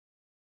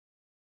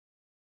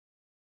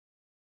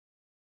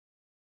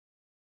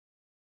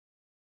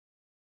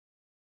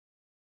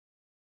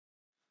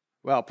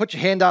Well, put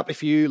your hand up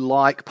if you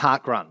like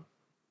parkrun.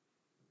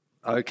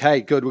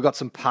 Okay, good. We've got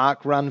some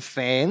parkrun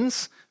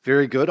fans.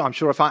 Very good. I'm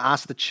sure if I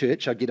asked the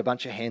church, I'd get a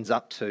bunch of hands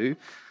up too.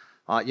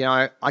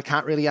 I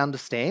can't really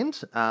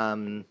understand.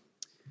 I'm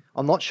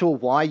not sure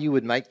why you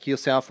would make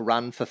yourself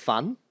run for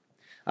fun.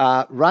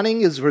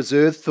 Running is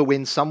reserved for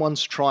when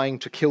someone's trying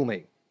to kill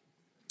me.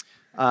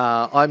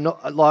 I'm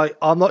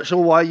not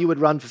sure why you would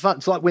run for fun.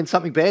 It's like when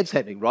something bad's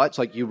happening, right? It's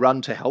like you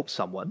run to help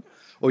someone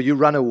or you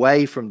run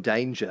away from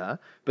danger,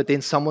 but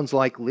then someone's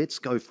like, let's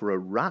go for a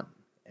run.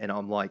 And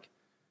I'm like,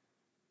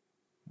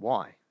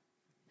 why?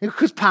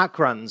 Because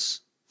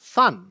parkrun's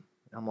fun.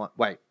 I'm like,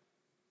 wait,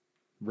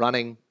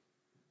 running,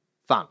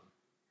 fun.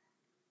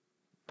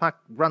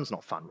 Parkrun's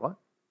not fun, right?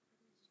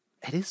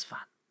 It is fun.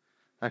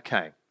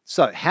 Okay,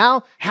 so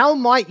how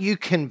might you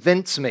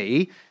convince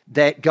me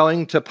that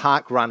going to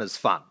parkrun is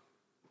fun?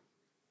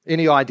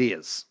 Any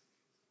ideas?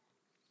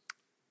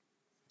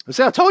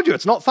 See, I told you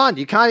it's not fun.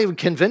 You can't even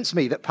convince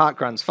me that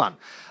parkrun's fun.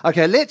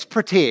 Okay, let's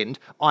pretend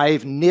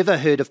I've never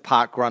heard of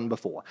parkrun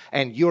before,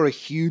 and you're a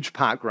huge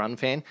parkrun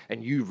fan,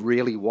 and you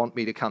really want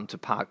me to come to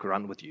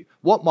parkrun with you.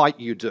 What might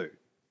you do?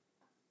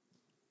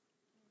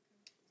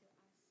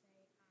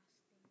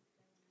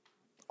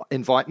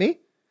 Invite me?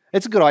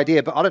 It's a good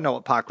idea, but I don't know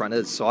what parkrun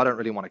is, so I don't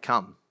really want to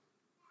come.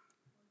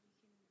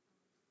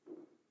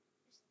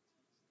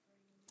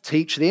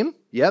 Teach them?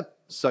 Yep.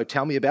 So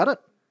tell me about it.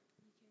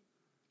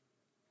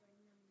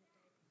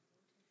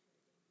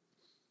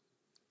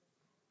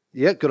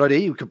 Yeah, good idea.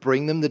 You could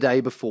bring them the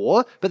day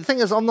before. But the thing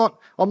is, I'm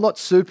not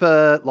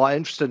super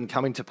interested in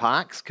coming to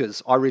parks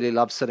because I really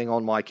love sitting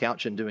on my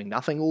couch and doing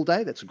nothing all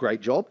day. That's a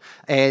great job.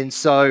 And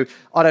so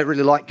I don't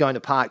really like going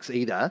to parks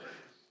either.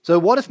 So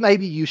what if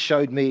maybe you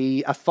showed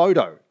me a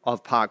photo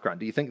of parkrun?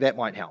 Do you think that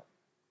might help?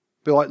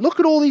 Be like, look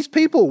at all these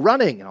people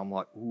running. And I'm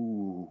like,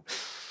 ooh.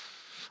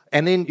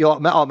 And then you're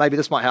like, oh, maybe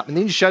this might help. And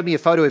then you showed me a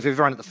photo of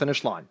everyone at the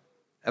finish line.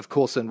 Of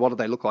course, and what do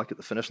they look like at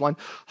the finish line?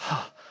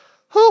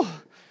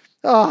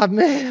 Oh,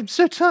 man, I'm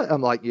so tired.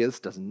 I'm like, yeah, this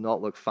does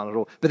not look fun at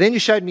all. But then you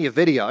showed me a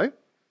video,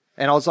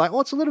 and I was like,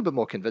 oh, it's a little bit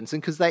more convincing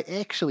because they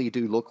actually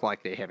do look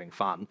like they're having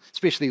fun,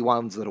 especially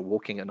ones that are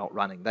walking and not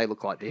running. They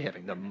look like they're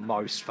having the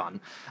most fun.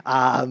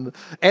 But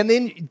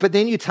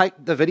then you take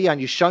the video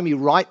and you show me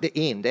right at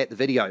the end at the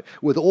video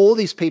with all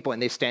these people,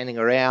 and they're standing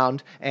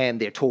around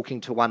and they're talking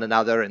to one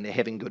another and they're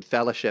having good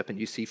fellowship, and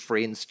you see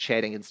friends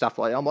chatting and stuff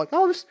like that. I'm like,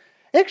 oh, this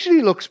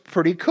actually looks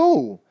pretty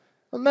cool.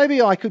 Well,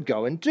 maybe I could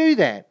go and do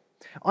that.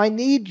 I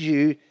need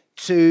you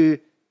to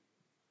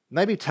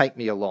maybe take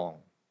me along.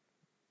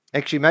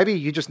 Actually, maybe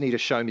you just need to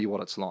show me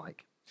what it's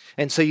like.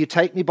 And so you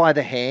take me by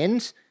the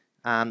hand,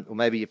 or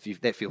maybe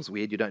if that feels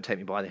weird, you don't take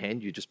me by the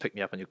hand, you just pick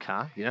me up in your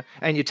car,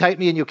 and you take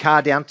me in your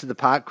car down to the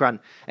parkrun,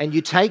 and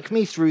you take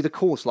me through the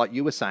course, like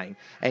you were saying,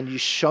 and you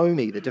show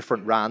me the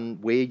different run,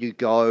 where you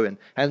go,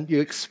 and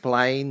you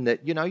explain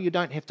that, you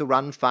don't have to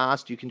run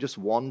fast, you can just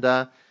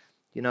wander.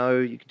 You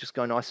can just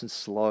go nice and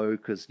slow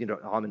because,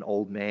 I'm an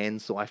old man,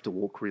 so I have to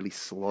walk really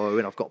slow,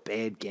 and I've got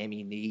bad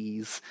gammy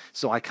knees,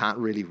 so I can't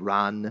really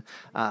run.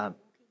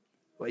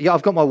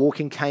 I've got my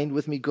walking cane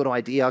with me. Good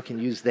idea. I can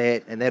use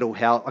that, and that'll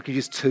help. I can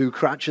use 2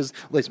 crutches,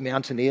 those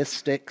mountaineer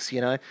sticks,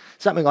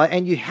 something like that.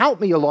 And you help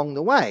me along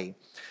the way.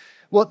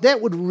 Well, that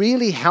would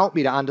really help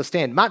me to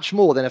understand much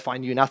more than if I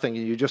knew nothing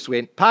and you just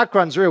went,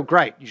 parkrun's real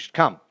great, you should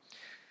come.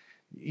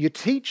 You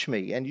teach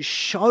me and you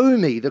show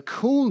me the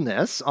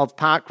coolness of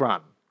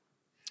parkrun.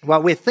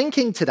 Well, we're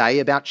thinking today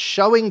about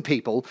showing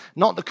people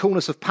not the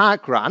coolness of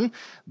parkrun,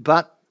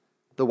 but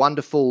the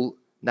wonderful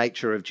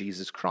nature of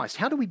Jesus Christ.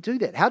 How do we do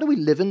that? How do we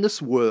live in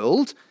this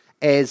world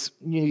as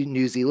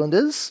New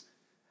Zealanders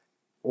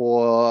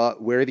or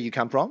wherever you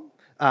come from?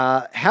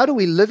 How do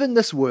we live in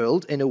this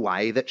world in a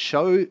way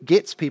that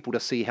gets people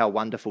to see how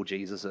wonderful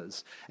Jesus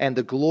is and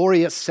the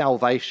glorious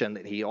salvation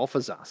that he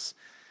offers us?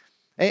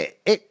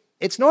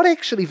 It's not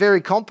actually very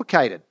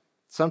complicated.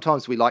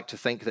 Sometimes we like to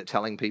think that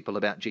telling people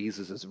about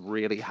Jesus is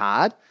really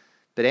hard,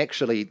 but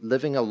actually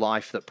living a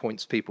life that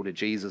points people to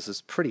Jesus is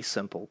pretty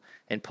simple,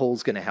 and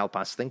Paul's going to help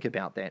us think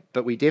about that.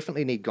 But we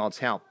definitely need God's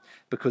help,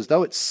 because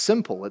though it's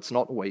simple, it's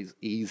not always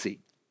easy.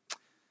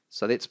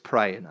 So let's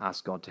pray and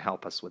ask God to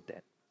help us with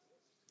that.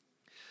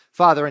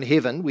 Father in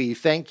heaven, we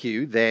thank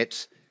you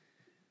that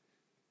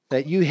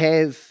you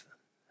have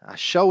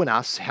shown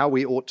us how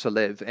we ought to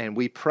live, and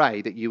we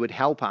pray that you would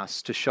help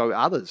us to show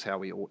others how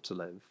we ought to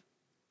live.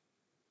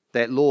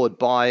 That, Lord,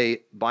 by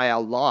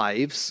our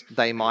lives,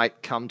 they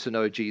might come to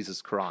know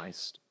Jesus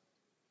Christ.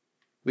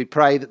 We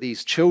pray that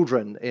these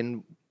children,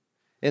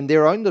 in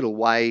their own little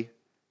way,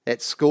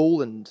 at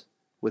school and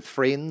with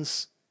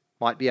friends,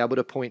 might be able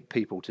to point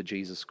people to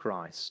Jesus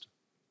Christ.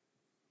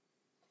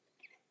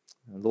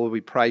 And Lord,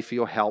 we pray for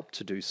your help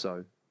to do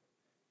so.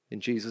 In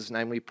Jesus'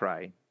 name we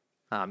pray.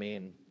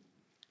 Amen.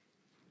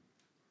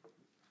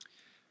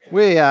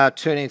 We are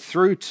turning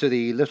through to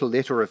the little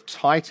letter of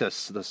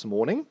Titus this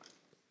morning,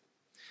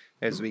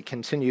 as we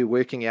continue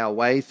working our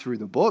way through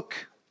the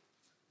book.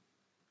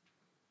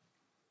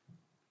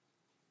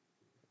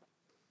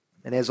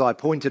 And as I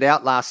pointed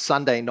out last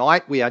Sunday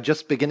night, we are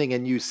just beginning a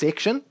new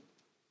section.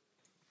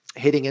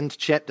 heading into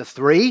chapter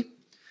 3.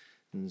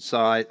 And so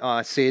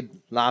I said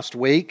last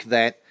week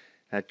that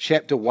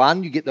chapter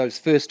 1, you get those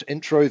first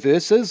intro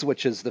verses,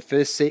 which is the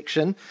first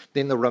section,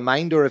 then the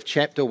remainder of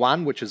chapter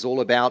 1, which is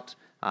all about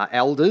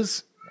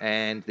elders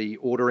and the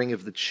ordering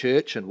of the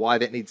church and why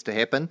that needs to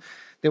happen.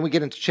 Then we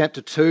get into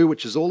chapter 2,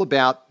 which is all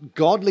about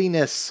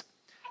godliness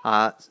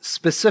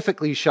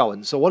specifically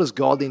shown. So what does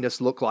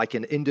godliness look like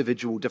in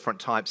individual different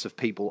types of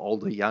people,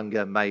 older,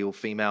 younger, male,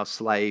 female,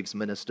 slaves,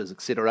 ministers,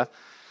 etc.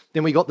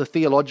 Then we got the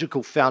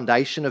theological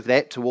foundation of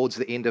that towards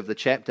the end of the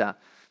chapter.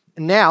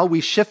 Now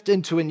we shift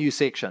into a new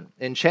section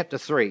in chapter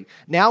 3.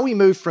 Now we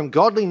move from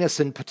godliness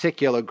in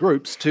particular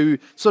groups to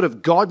sort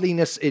of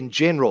godliness in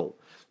general,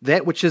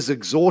 that which is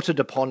exhorted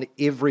upon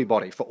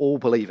everybody, for all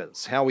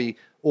believers, how we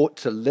ought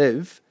to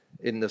live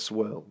in this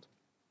world.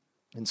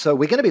 And so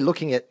we're going to be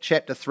looking at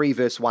chapter 3,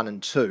 verse 1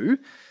 and 2,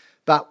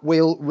 but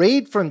we'll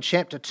read from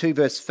chapter 2,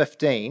 verse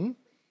 15,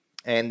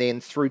 and then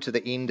through to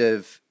the end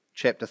of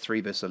chapter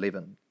 3, verse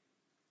 11.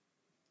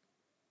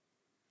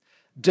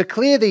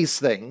 Declare these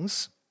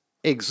things,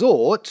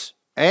 exhort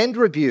and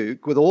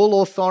rebuke with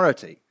all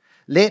authority.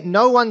 Let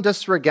no one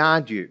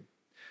disregard you.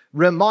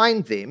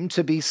 Remind them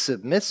to be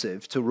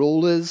submissive to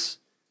rulers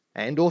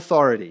and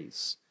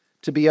authorities,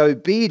 to be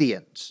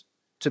obedient,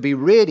 to be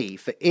ready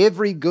for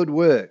every good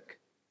work,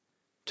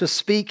 to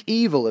speak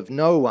evil of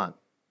no one,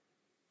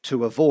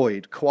 to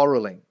avoid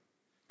quarreling,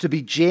 to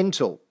be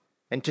gentle,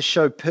 and to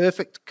show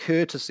perfect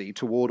courtesy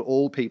toward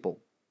all people.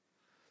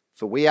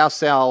 For we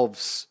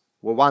ourselves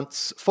were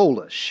once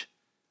foolish,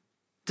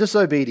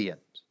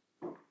 disobedient,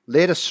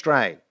 led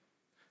astray,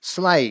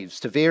 slaves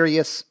to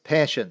various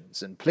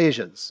passions and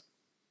pleasures,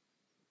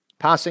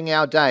 passing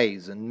our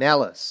days in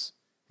malice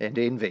and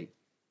envy,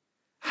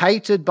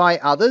 hated by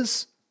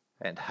others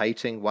and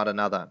hating one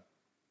another.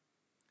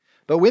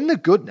 But when the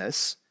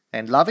goodness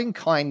and loving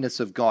kindness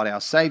of God our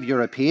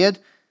Saviour appeared,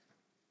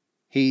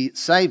 He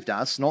saved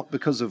us not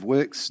because of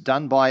works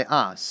done by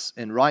us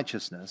in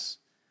righteousness,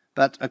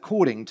 but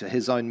according to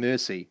His own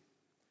mercy,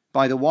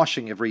 by the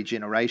washing of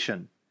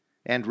regeneration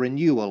and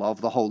renewal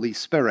of the Holy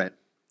Spirit,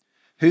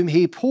 whom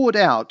He poured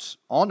out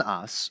on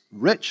us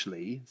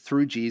richly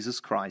through Jesus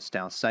Christ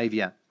our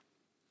Saviour,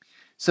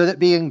 so that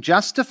being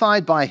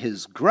justified by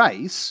His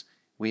grace,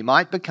 we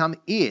might become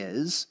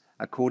heirs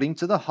according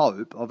to the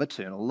hope of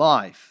eternal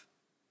life.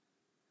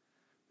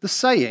 The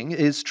saying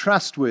is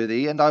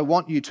trustworthy, and I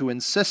want you to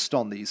insist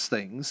on these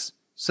things,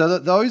 so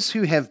that those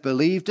who have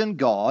believed in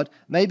God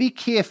may be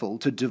careful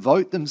to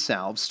devote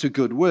themselves to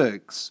good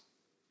works.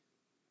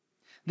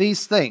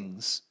 These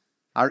things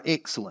are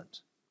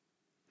excellent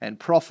and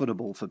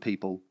profitable for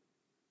people,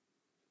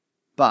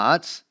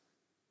 but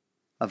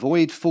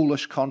avoid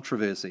foolish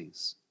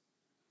controversies,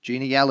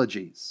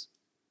 genealogies,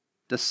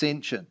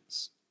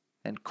 dissensions,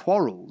 and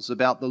quarrels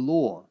about the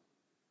law,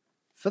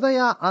 for they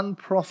are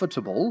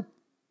unprofitable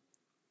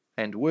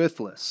and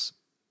worthless.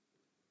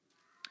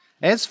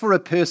 As for a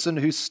person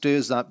who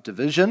stirs up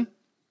division,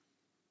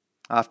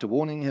 after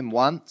warning him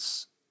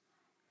once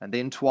and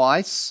then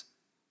twice,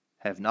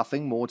 have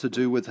nothing more to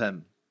do with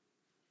him,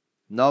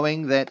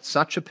 knowing that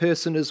such a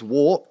person is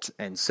warped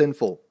and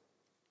sinful.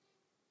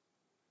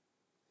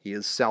 He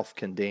is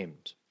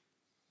self-condemned.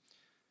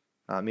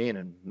 Amen,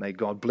 and may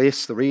God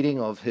bless the reading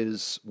of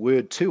His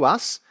word to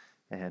us.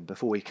 And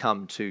before we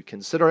come to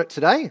consider it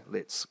today,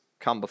 let's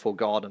come before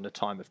God in a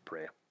time of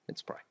prayer.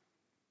 Let's pray.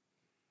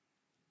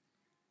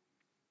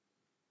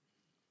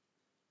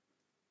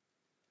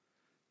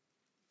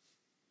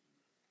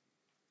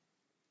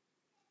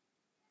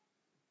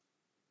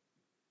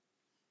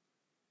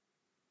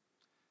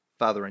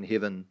 Father in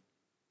heaven,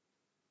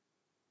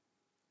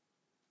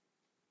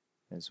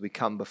 as we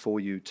come before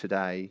you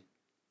today,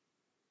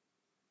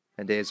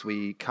 and as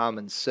we come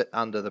and sit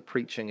under the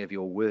preaching of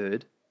your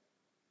word,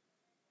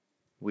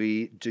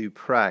 we do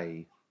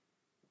pray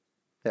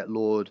that,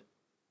 Lord,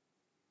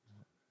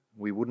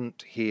 we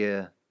wouldn't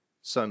hear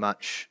so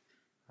much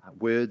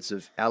words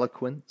of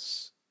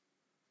eloquence,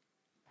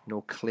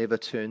 nor clever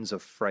turns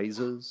of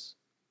phrases,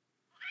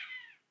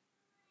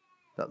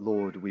 but,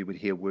 Lord, we would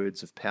hear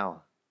words of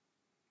power.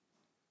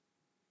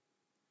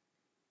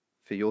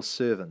 For your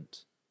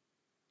servant,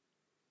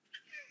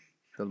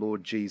 the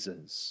Lord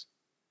Jesus,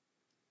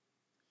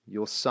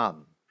 your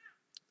Son,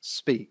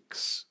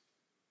 speaks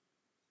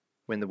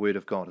when the word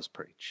of God is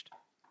preached.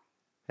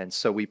 And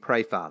so we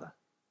pray, Father,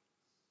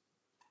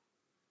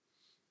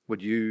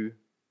 would you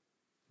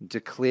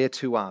declare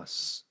to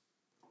us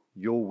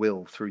your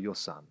will through your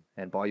Son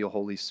and by your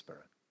Holy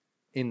Spirit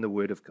in the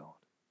word of God.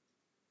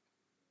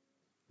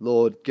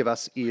 Lord, give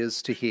us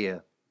ears to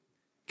hear.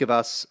 Give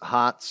us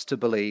hearts to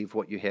believe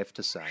what you have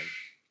to say.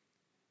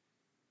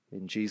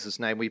 In Jesus'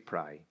 name we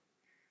pray.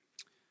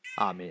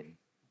 Amen.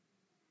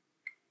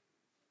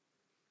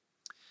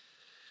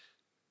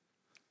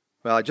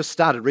 Well, I just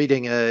started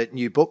reading a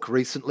new book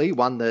recently,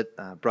 one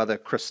that Brother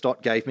Chris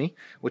Stott gave me,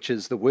 which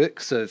is the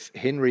works of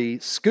Henry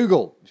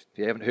Scougal. If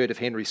you haven't heard of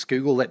Henry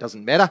Scougal, that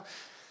doesn't matter.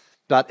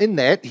 But in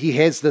that, he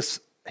has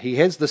this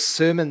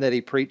sermon that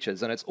he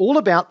preaches, and it's all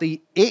about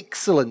the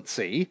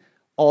excellency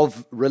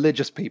of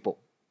religious people.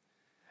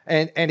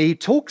 And he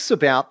talks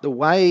about the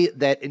way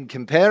that in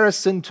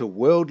comparison to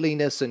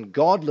worldliness and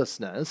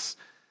godlessness,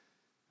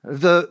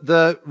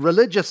 the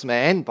religious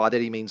man, by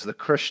that he means the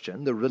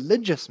Christian, the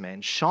religious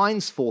man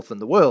shines forth in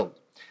the world.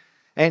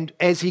 And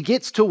as he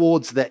gets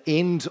towards the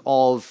end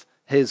of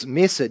his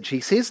message,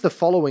 he says the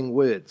following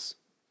words: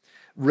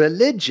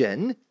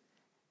 religion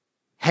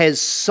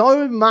has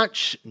so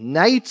much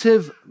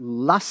native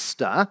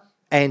luster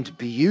and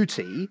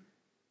beauty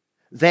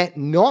that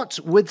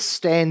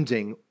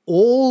notwithstanding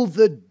all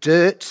the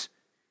dirt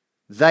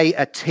they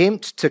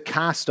attempt to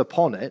cast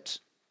upon it,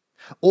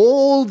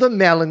 all the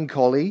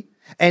melancholy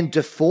and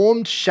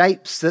deformed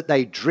shapes that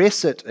they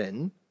dress it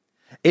in,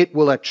 it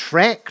will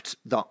attract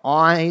the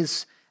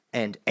eyes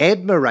and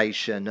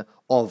admiration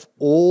of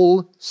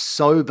all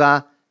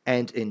sober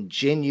and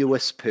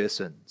ingenuous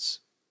persons.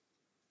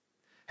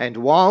 And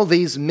while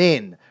these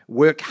men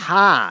work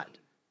hard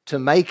to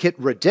make it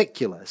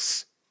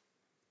ridiculous,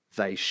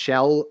 they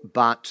shall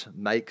but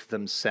make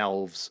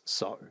themselves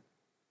so.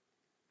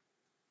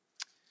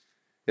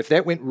 If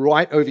that went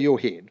right over your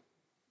head,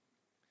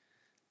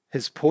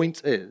 his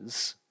point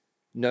is,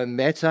 no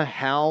matter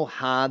how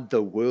hard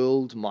the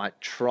world might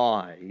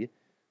try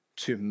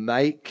to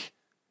make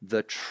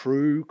the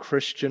true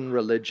Christian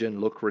religion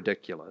look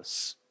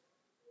ridiculous,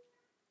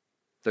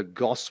 the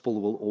gospel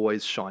will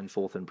always shine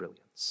forth in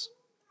brilliance.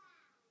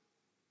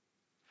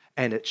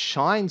 And it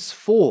shines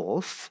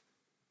forth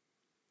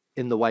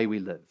in the way we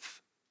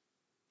live.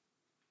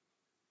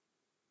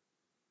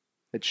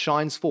 It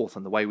shines forth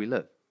in the way we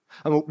live.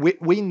 I mean,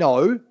 we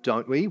know,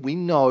 don't we? We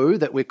know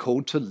that we're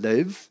called to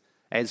live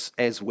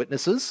as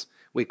witnesses.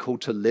 We're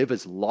called to live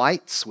as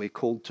lights. We're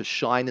called to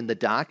shine in the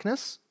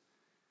darkness.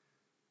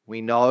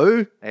 We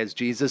know, as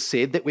Jesus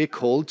said, that we're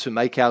called to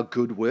make our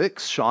good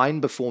works shine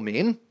before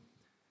men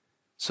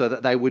so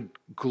that they would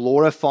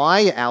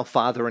glorify our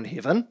Father in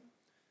heaven.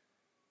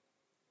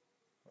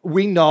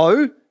 We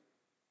know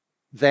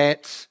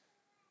that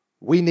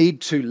we need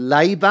to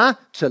labor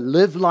to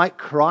live like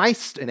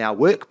Christ in our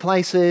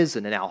workplaces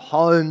and in our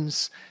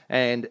homes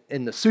and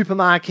in the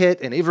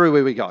supermarket and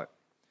everywhere we go.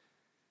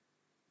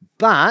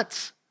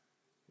 But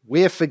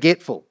we're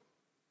forgetful,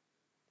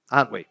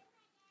 aren't we?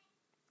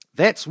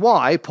 That's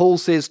why Paul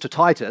says to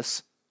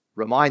Titus,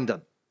 remind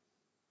them.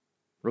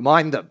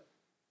 Remind them.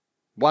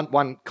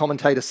 One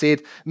commentator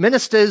said,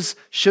 ministers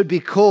should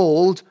be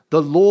called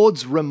the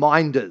Lord's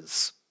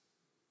reminders.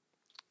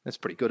 That's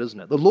pretty good, isn't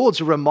it? The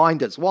Lord's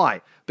reminders.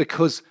 Why?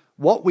 Because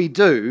what we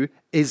do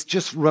is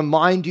just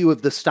remind you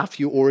of the stuff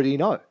you already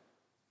know.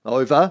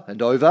 Over and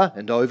over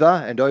and over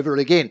and over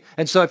again.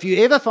 And so if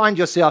you ever find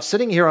yourself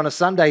sitting here on a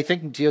Sunday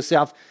thinking to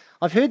yourself,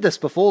 I've heard this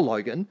before,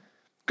 Logan,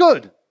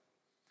 good.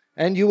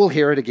 And you will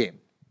hear it again.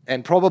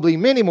 And probably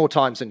many more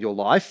times in your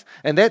life.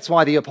 And that's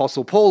why the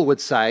Apostle Paul would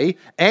say,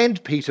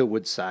 and Peter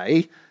would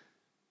say,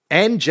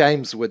 and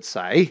James would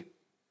say,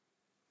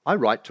 I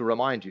write to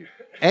remind you.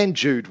 And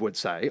Jude would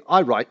say,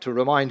 I write to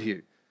remind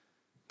you.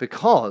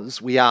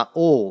 Because we are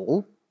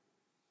all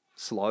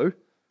slow,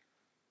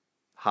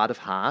 hard of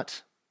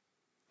heart,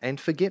 and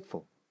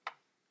forgetful.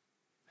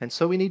 And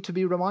so we need to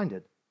be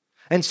reminded.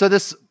 And so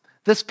this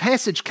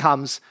passage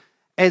comes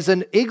as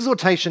an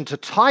exhortation to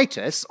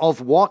Titus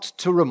of what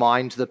to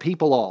remind the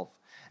people of.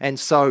 And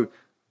so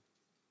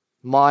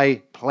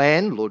my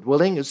plan, Lord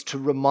willing, is to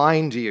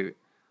remind you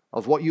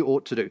of what you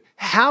ought to do,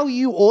 how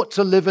you ought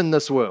to live in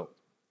this world.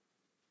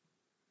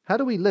 How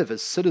do we live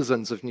as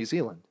citizens of New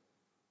Zealand?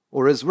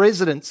 Or as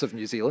residents of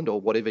New Zealand,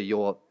 or whatever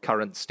your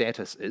current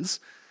status is?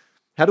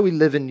 How do we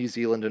live in New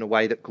Zealand in a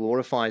way that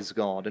glorifies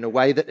God, in a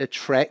way that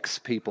attracts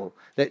people,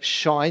 that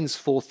shines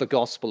forth the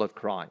gospel of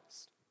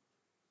Christ?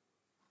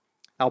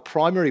 Our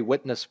primary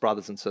witness,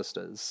 brothers and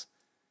sisters,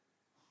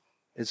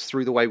 is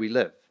through the way we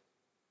live.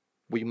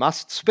 We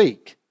must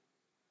speak,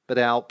 but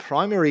our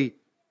primary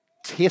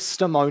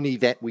testimony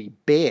that we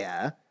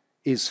bear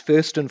is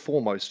first and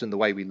foremost in the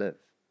way we live.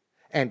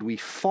 And we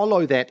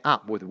follow that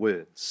up with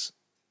words.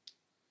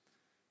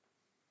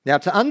 Now,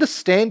 to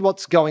understand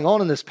what's going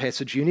on in this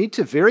passage, you need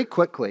to very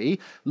quickly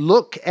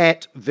look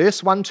at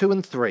verse 1, 2,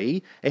 and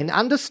 3 and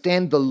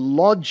understand the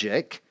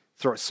logic,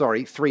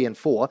 3 and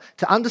 4,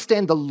 to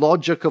understand the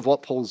logic of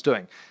what Paul's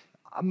doing.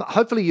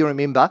 Hopefully you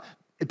remember,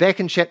 back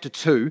in chapter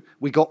 2,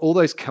 we got all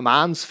those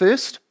commands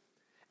first,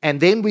 and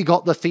then we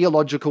got the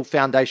theological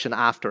foundation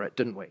after it,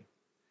 didn't we?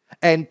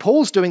 And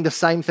Paul's doing the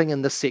same thing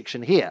in this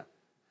section here.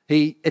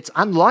 It's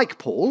unlike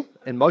Paul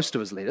in most of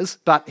his letters,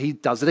 but he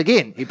does it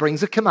again. He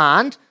brings a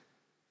command,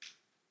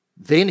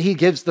 then he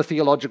gives the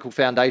theological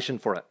foundation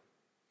for it.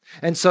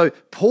 And so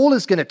Paul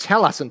is going to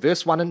tell us in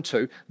verse 1 and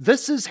 2,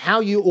 this is how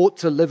you ought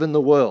to live in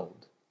the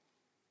world.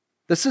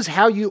 This is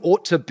how you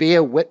ought to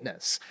bear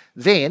witness.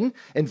 Then,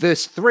 in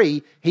verse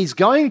 3, he's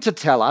going to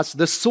tell us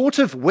the sort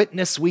of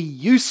witness we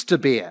used to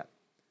bear.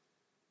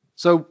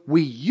 So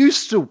we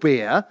used to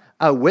bear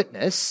a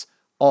witness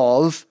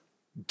of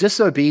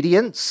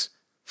disobedience,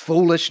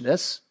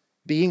 foolishness,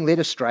 being led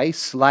astray,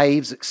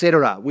 slaves,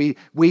 etc. We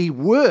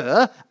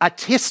were a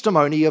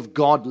testimony of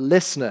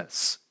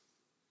godlessness.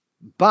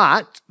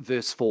 But,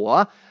 verse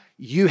 4,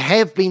 you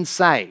have been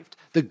saved.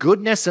 The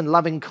goodness and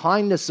loving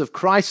kindness of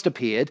Christ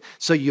appeared,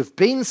 so you've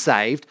been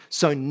saved.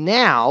 So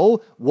now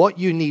what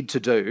you need to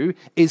do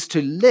is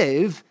to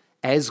live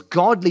as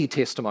godly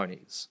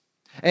testimonies,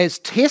 as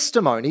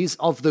testimonies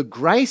of the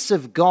grace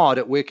of God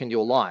at work in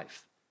your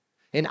life.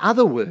 In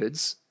other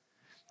words,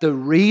 the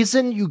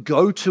reason you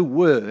go to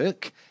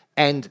work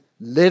and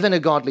live in a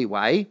godly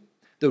way,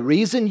 the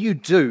reason you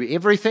do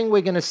everything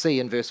we're going to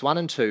see in verse 1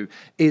 and 2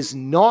 is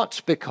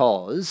not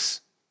because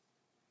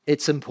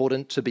it's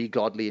important to be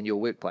godly in your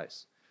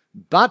workplace,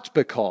 but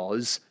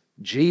because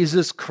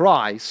Jesus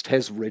Christ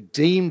has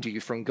redeemed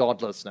you from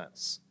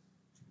godlessness.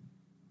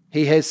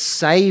 He has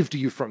saved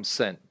you from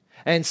sin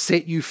and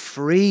set you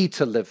free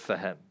to live for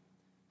Him.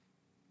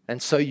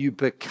 And so you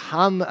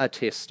become a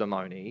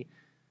testimony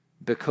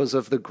because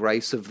of the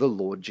grace of the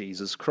Lord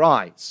Jesus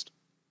Christ.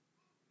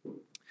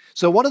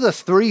 So what are the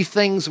 3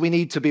 things we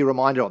need to be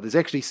reminded of? There's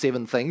actually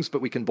 7 things,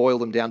 but we can boil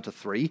them down to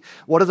 3.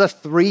 What are the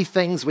 3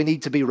 things we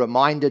need to be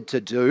reminded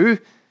to do?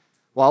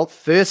 Well,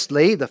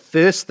 firstly, the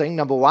first thing,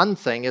 number 1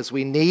 thing, is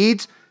we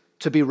need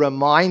to be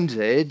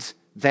reminded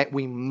that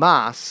we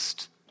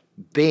must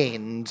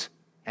bend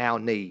our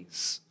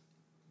knees.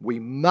 We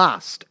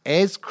must,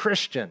 as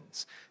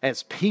Christians,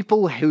 as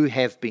people who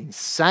have been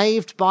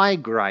saved by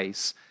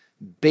grace,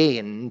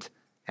 bend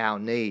our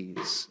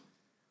knees.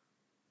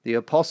 The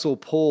Apostle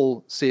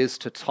Paul says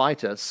to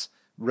Titus,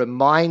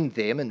 remind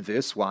them, in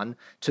verse 1,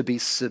 to be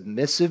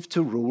submissive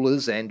to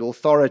rulers and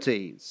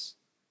authorities,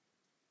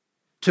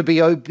 to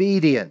be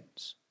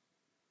obedient,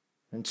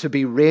 and to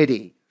be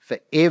ready for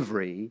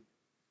every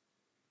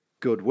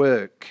good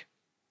work.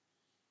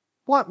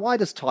 Why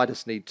does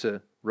Titus need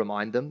to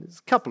remind them? There's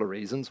a couple of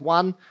reasons.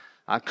 One,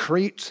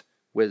 Crete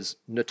was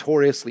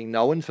notoriously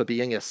known for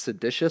being a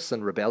seditious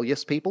and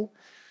rebellious people.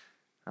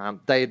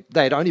 They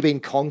had only been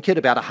conquered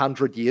about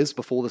 100 years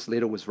before this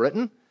letter was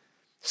written,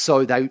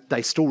 so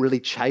they still really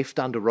chafed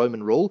under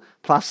Roman rule.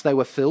 Plus, they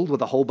were filled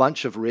with a whole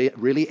bunch of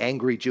really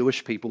angry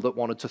Jewish people that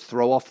wanted to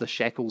throw off the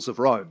shackles of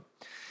Rome.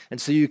 And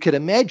so you could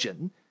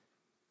imagine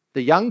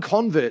the young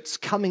converts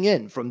coming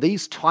in from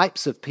these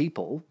types of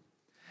people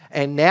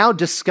and now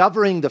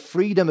discovering the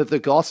freedom of the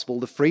gospel,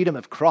 the freedom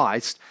of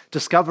Christ,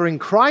 discovering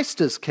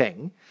Christ as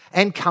king,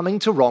 and coming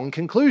to wrong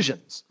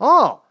conclusions.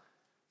 So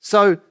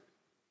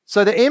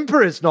the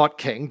emperor is not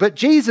king, but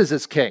Jesus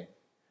is king.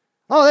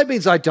 That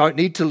means I don't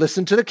need to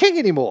listen to the king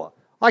anymore.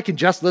 I can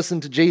just listen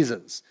to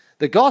Jesus.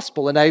 The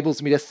gospel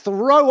enables me to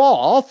throw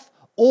off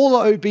all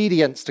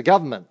obedience to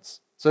governments.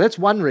 So that's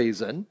one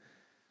reason.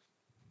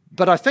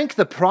 But I think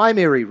the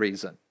primary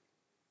reason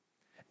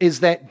is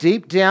that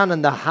deep down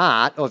in the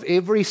heart of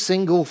every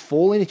single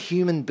fallen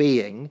human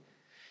being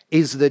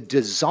is the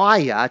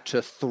desire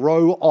to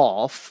throw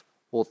off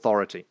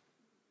authority.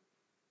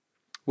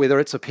 Whether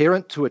it's a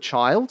parent to a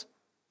child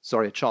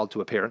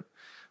to a parent,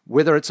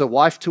 whether it's a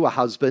wife to a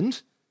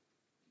husband,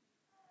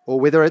 or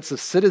whether it's a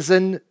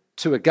citizen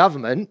to a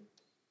government,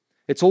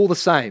 it's all the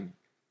same.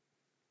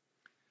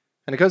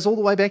 And it goes all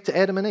the way back to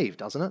Adam and Eve,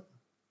 doesn't it?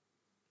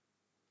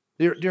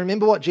 Do you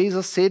remember what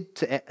Jesus said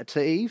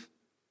to Eve?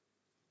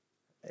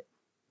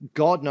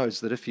 God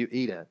knows that if you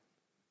eat it,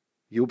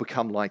 you'll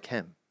become like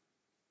Him.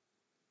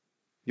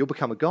 You'll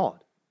become a god.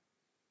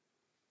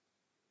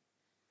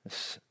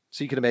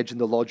 So you can imagine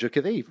the logic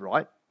of Eve,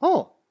 right?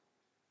 Well,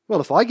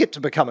 if I get to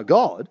become a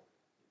god,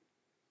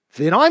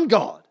 then I'm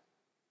God,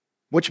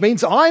 which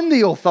means I'm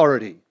the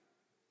authority.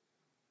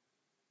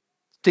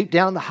 Deep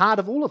down in the heart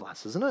of all of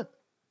us, isn't it?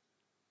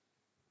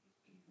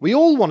 We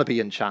all want to be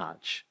in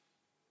charge.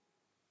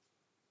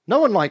 No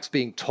one likes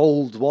being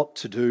told what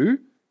to do.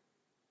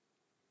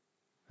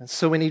 And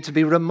so we need to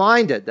be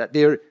reminded that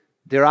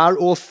there are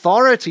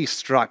authority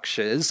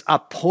structures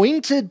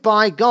appointed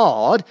by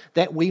God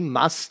that we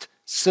must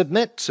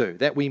submit to,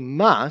 that we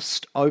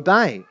must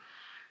obey.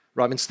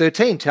 Romans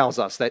 13 tells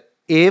us that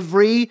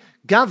every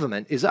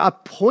government is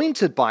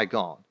appointed by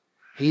God.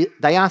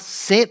 They are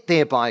set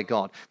there by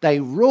God. They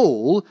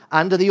rule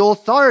under the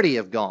authority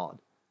of God,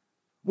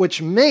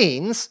 which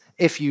means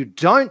if you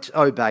don't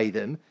obey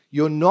them,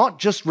 you're not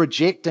just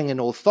rejecting an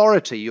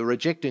authority, you're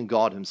rejecting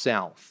God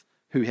Himself,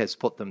 who has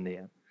put them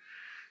there.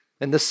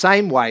 In the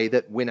same way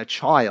that when a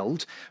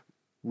child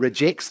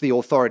rejects the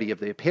authority of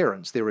their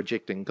parents, they're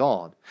rejecting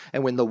God.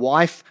 And when the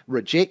wife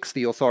rejects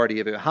the authority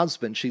of her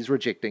husband, she's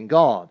rejecting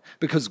God,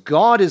 because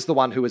God is the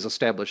one who has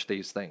established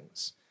these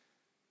things.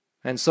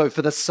 And so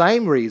for the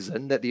same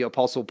reason that the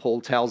Apostle Paul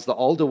tells the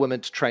older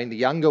women to train the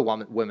younger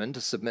women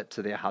to submit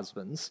to their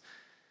husbands,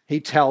 he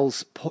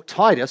tells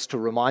Titus to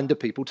remind the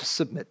people to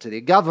submit to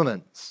their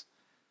governments,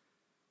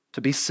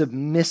 to be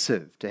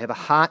submissive, to have a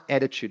heart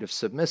attitude of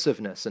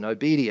submissiveness and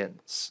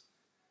obedience.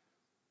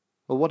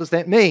 Well, what does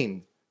that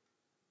mean?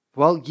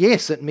 Well,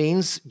 yes, it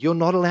means you're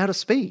not allowed to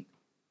speak.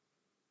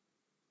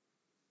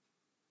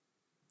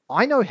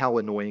 I know how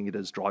annoying it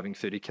is driving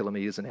 30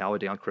 kilometers an hour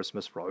down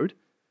Christmas Road.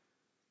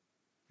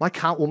 My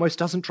car almost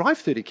doesn't drive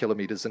 30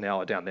 kilometers an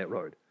hour down that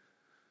road.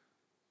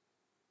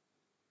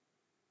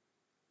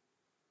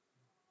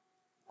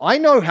 I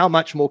know how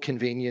much more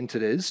convenient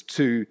it is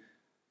to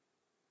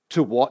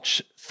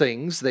watch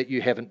things that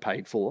you haven't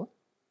paid for.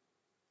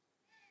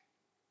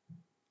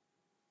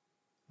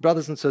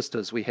 Brothers and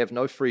sisters, we have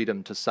no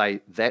freedom to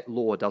say that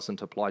law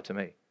doesn't apply to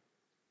me,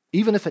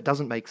 even if it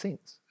doesn't make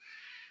sense.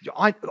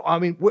 I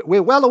mean,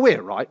 we're well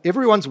aware, right?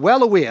 Everyone's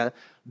well aware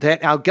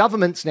that our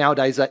governments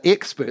nowadays are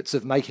experts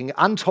of making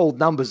untold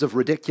numbers of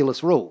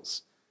ridiculous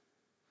rules.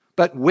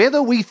 But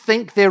whether we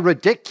think they're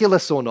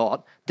ridiculous or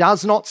not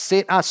does not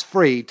set us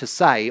free to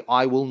say,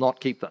 I will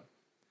not keep them.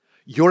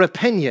 Your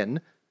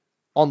opinion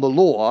on the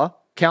law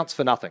counts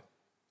for nothing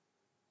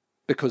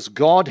because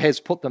God has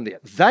put them there.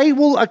 They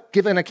will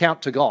give an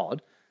account to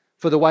God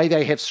for the way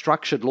they have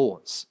structured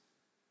laws.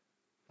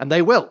 And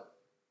they will.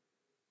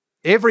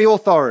 Every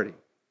authority,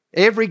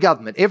 every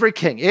government, every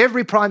king,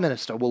 every prime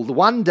minister will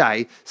one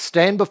day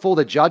stand before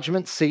the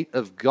judgment seat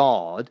of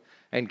God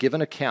and give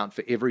an account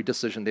for every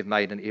decision they've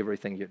made and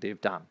everything that they've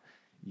done.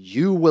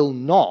 You will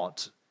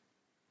not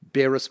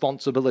bear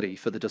responsibility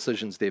for the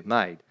decisions they've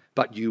made,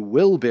 but you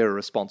will bear a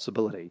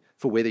responsibility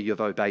for whether you've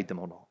obeyed them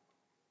or not.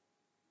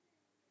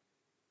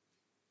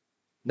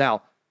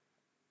 Now,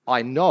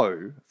 I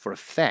know for a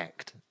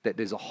fact that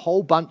there's a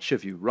whole bunch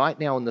of you right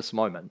now in this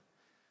moment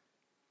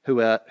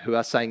who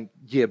are saying,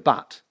 yeah,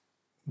 but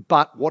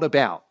what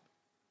about?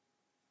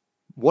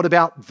 What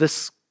about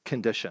this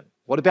condition?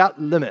 What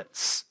about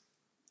limits?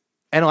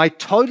 And I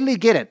totally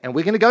get it, and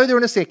we're going to go there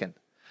in a second,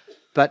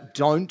 but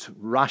don't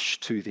rush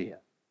to there.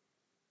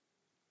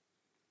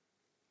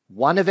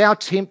 One of our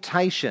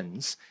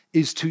temptations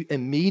is to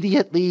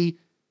immediately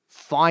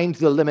find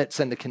the limits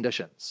and the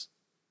conditions.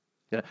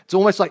 It's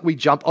almost like we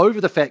jump over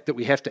the fact that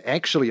we have to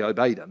actually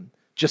obey them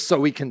just so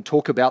we can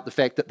talk about the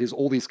fact that there's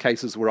all these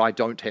cases where I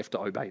don't have to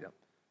obey them.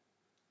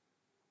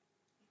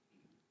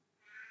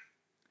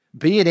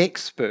 Be an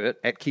expert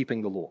at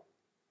keeping the law.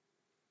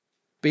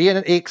 Be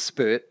an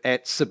expert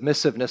at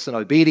submissiveness and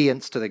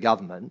obedience to the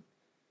government.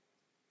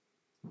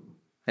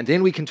 And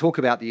then we can talk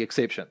about the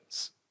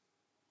exceptions.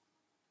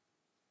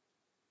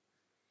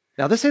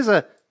 Now, this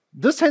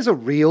has a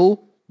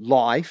real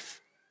life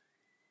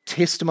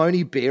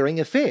testimony bearing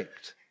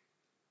effect.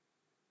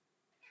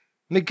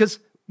 I mean, because,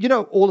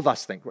 all of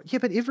us think, yeah,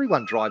 but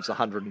everyone drives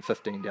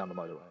 115 down the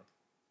motorway.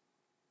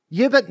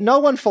 Yeah, but no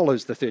one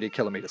follows the 30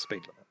 kilometre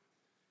speed limit.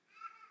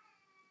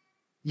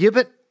 Yeah,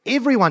 but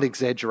everyone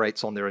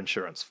exaggerates on their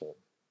insurance form.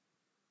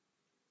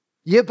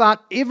 Yeah,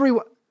 but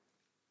everyone...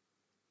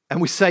 And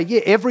we say,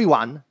 yeah,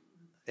 everyone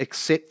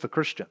except for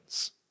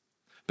Christians.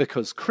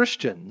 Because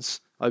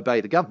Christians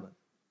obey the government.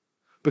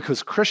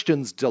 Because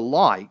Christians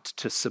delight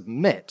to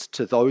submit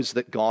to those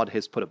that God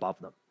has put above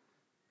them.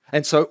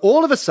 And so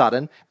all of a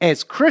sudden,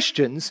 as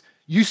Christians,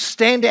 you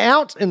stand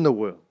out in the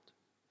world.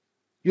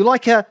 You're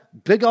like a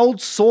big old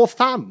sore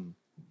thumb.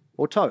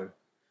 Or toe.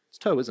 It's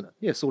toe, isn't it?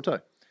 Yeah, sore toe.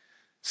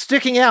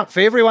 Sticking out for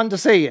everyone to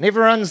see. And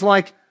everyone's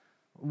like,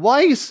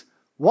 why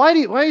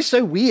are you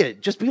so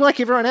weird? Just be like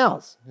everyone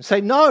else. And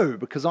say, no,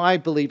 because I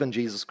believe in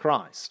Jesus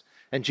Christ.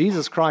 And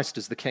Jesus Christ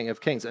is the King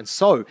of Kings. And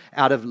so,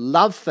 out of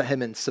love for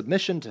him and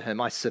submission to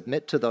him, I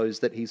submit to those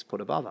that he's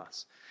put above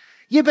us.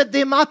 Yeah, but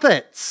they're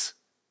Muppets.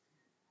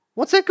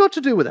 What's that got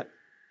to do with it?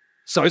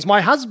 So is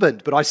my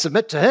husband, but I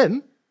submit to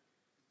him.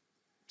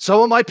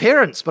 So are my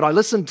parents, but I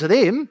listen to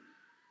them.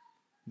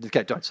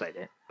 Okay, don't say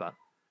that, but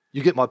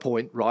you get my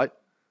point, right?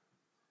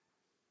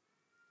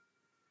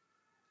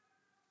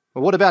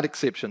 Well, what about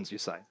exceptions, you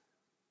say?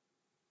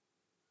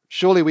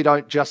 Surely we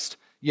don't just,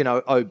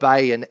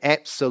 obey in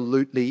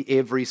absolutely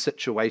every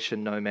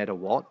situation no matter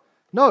what.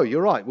 No,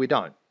 you're right, we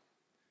don't.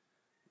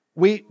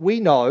 We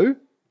know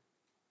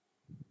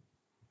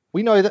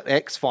that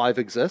Acts 5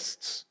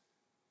 exists.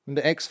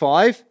 Remember Acts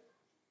 5?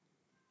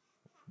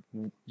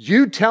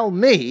 You tell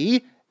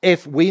me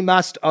if we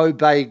must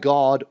obey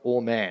God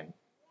or man.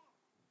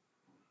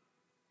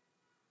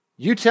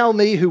 You tell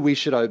me who we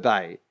should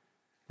obey.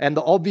 And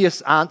the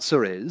obvious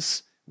answer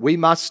is, we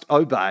must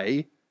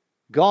obey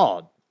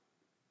God.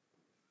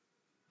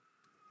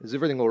 Is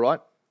everything all right?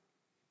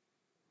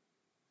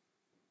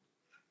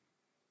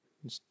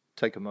 Just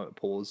take a moment,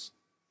 pause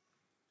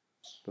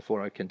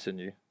before I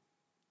continue.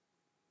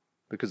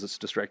 Because it's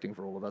distracting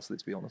for all of us,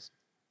 let's be honest.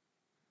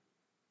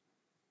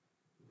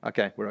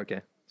 Okay, we're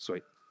okay.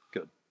 Sweet.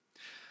 Good.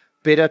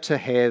 Better to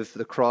have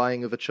the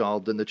crying of a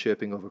child than the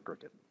chirping of a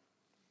cricket,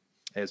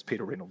 as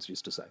Peter Reynolds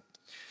used to say.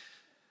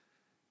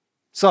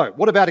 So,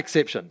 what about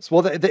exceptions?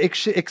 Well, the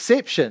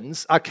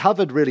exceptions are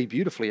covered really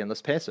beautifully in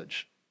this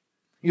passage.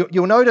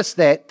 You'll notice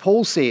that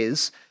Paul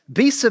says,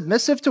 be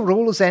submissive to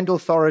rulers and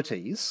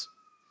authorities,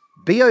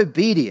 be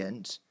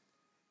obedient,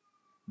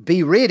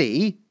 be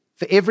ready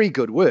for every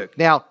good work.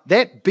 Now,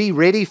 that be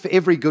ready for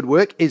every good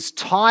work is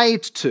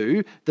tied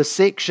to the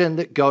section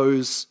that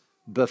goes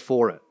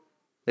before it.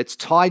 It's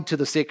tied to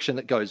the section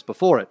that goes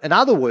before it. In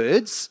other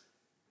words,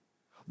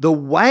 the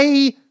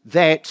way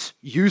that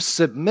you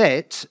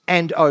submit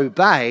and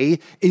obey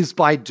is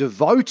by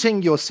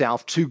devoting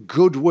yourself to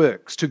good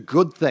works, to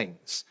good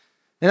things.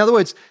 In other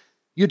words,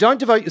 you don't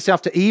devote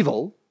yourself to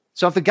evil.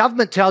 So if the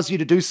government tells you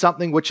to do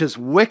something which is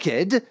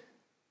wicked,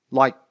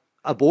 like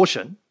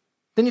abortion,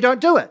 then you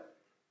don't do it.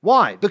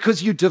 Why?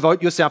 Because you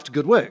devote yourself to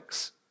good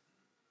works.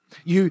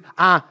 You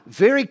are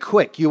very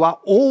quick. You are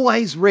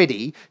always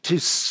ready to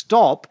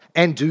stop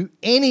and do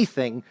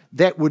anything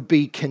that would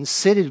be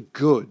considered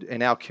good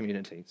in our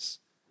communities,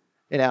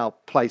 in our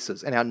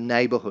places, in our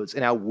neighborhoods,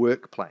 in our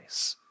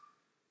workplace.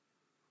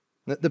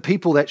 The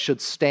people that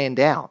should stand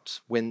out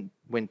when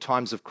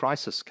times of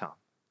crisis come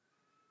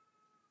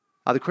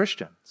are the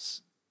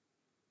Christians,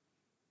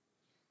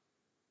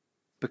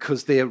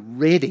 because they're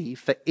ready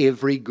for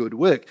every good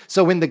work.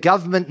 So when the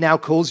government now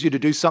calls you to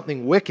do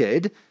something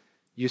wicked,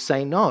 you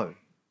say no.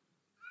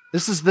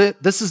 This is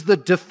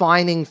the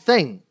defining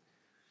thing.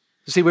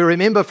 You see, we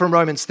remember from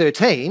Romans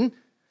 13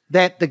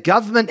 that the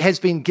government has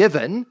been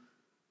given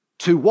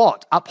to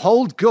what?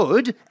 Uphold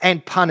good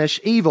and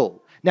punish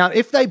evil. Now,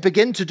 if they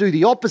begin to do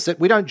the opposite,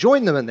 we don't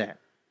join them in that.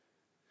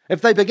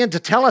 If they begin to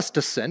tell us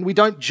to sin, we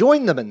don't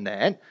join them in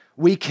that.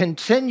 We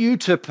continue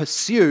to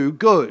pursue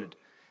good.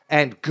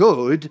 And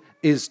good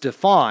is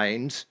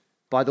defined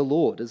by the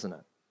Lord, isn't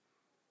it?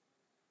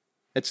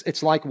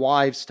 It's like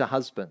wives to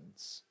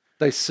husbands.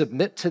 They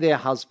submit to their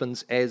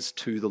husbands as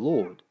to the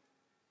Lord.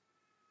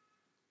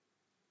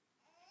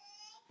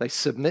 They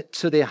submit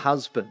to their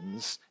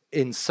husbands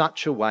in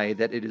such a way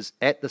that it is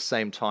at the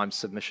same time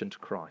submission to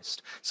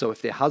Christ. So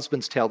if their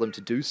husbands tell them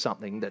to do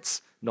something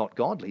that's not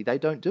godly, they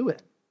don't do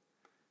it.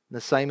 And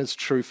the same is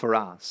true for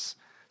us.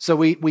 So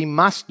we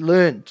must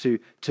learn to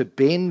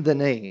bend the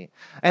knee.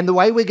 And the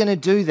way we're going to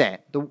do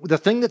that, the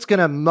thing that's going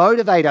to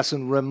motivate us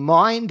and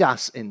remind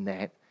us in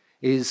that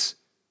is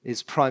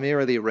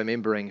primarily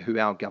remembering who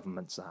our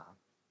governments are.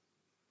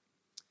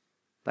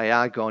 They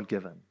are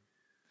God-given.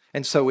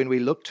 And so when we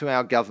look to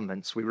our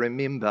governments, we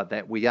remember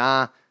that we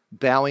are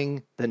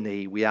bowing the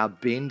knee, we are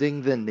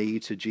bending the knee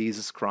to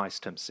Jesus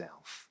Christ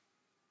himself,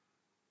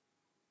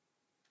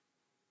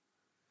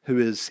 who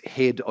is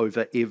head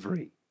over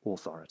every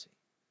authority,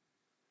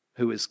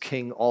 who is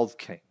King of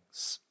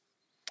kings.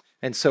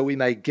 And so we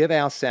may give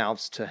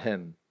ourselves to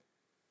him,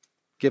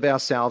 give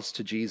ourselves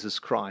to Jesus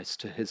Christ,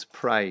 to his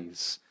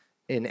praise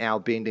in our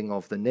bending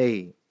of the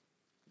knee.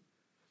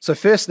 So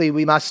firstly,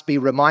 we must be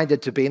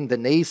reminded to bend the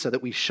knee so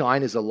that we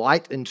shine as a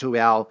light into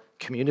our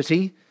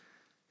community,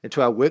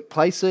 into our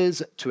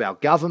workplaces, to our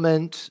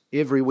government,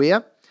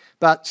 everywhere.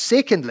 But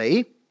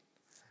secondly,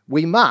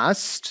 we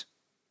must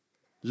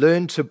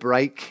learn to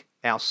break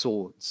our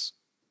swords.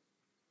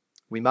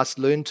 We must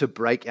learn to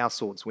break our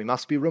swords. We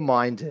must be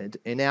reminded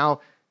in our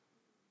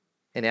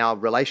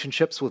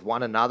relationships with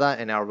one another,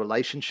 in our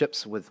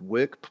relationships with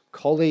work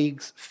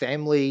colleagues,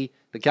 family,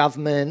 the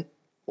government,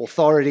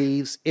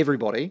 authorities,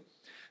 everybody,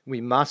 we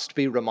must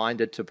be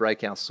reminded to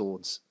break our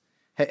swords.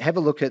 Have a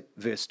look at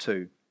verse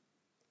 2.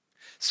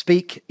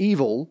 Speak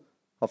evil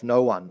of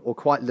no one, or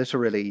quite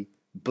literally,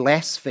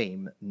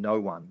 blaspheme no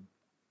one.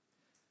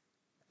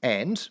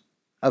 And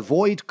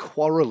avoid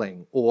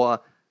quarreling,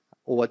 or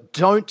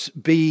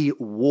don't be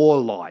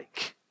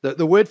warlike.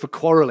 The word for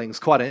quarreling is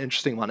quite an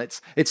interesting one.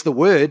 It's the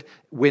word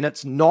when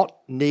it's not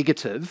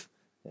negative,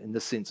 in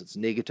this sense it's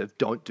negative,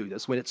 don't do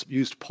this. When it's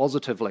used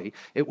positively,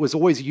 it was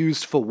always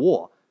used for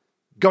war.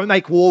 Go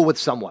make war with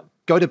someone.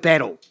 Go to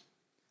battle.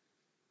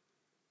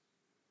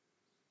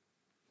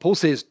 Paul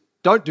says,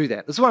 don't do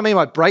that. This is what I mean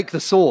by break the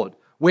sword.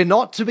 We're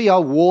not to be a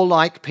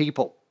warlike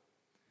people.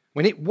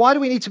 Why do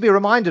we need to be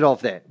reminded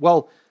of that?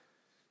 Well,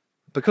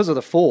 because of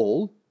the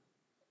fall,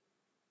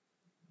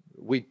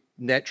 we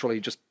naturally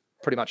just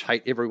pretty much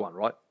hate everyone,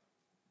 right?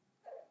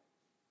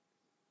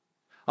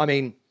 I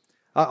mean,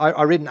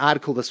 I read an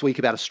article this week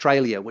about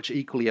Australia, which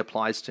equally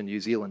applies to New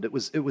Zealand. It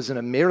was an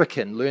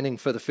American learning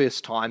for the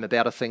first time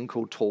about a thing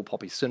called tall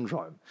poppy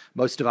syndrome.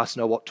 Most of us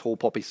know what tall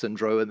poppy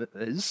syndrome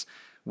is,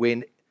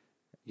 when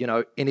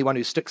anyone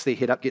who sticks their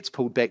head up gets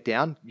pulled back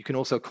down. You can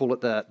also call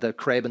it the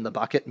crab in the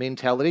bucket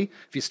mentality.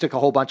 If you stick a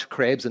whole bunch of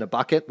crabs in a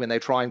bucket, when they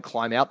try and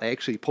climb out, they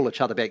actually pull each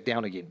other back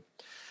down again.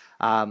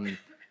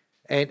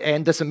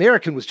 And this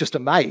American was just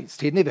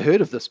amazed. He'd never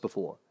heard of this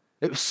before.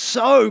 It was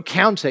so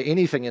counter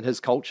anything in his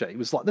culture. He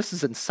was like, this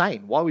is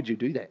insane. Why would you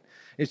do that?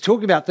 He's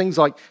talking about things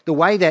like the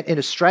way that in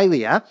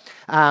Australia,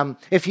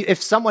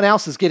 if someone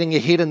else is getting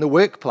ahead in the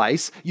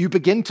workplace, you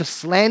begin to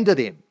slander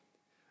them.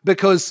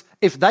 Because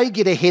if they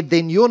get ahead,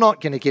 then you're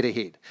not going to get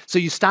ahead. So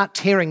you start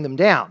tearing them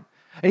down.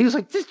 And he was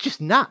like, this is just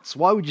nuts.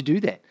 Why would you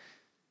do that?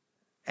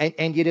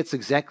 And yet it's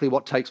exactly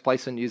what takes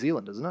place in New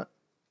Zealand, isn't it?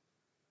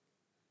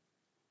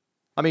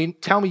 I mean,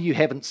 tell me you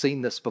haven't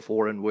seen this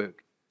before in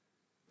work.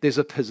 There's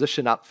a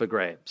position up for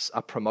grabs,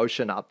 a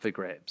promotion up for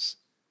grabs.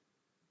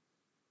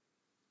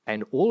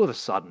 And all of a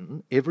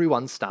sudden,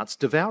 everyone starts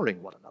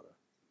devouring one another.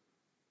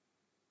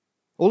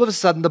 All of a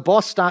sudden, the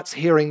boss starts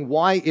hearing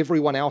why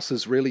everyone else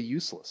is really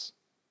useless.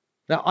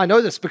 Now, I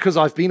know this because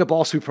I've been a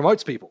boss who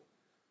promotes people.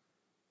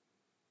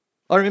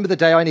 I remember the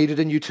day I needed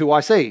a new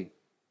 2IC.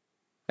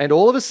 And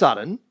all of a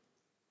sudden,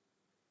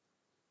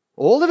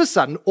 all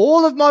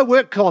of my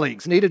work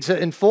colleagues needed to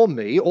inform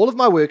me, all of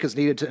my workers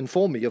needed to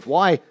inform me of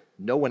why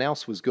No one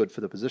else was good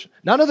for the position.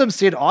 None of them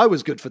said I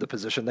was good for the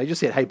position. They just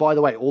said, hey, by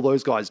the way, all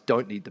those guys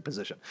don't need the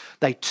position.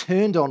 They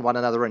turned on one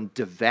another and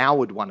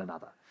devoured one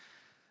another.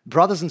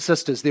 Brothers and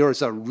sisters, there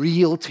is a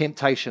real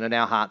temptation in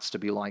our hearts to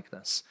be like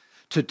this,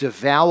 to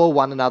devour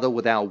one another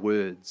with our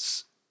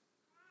words,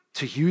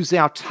 to use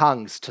our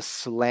tongues to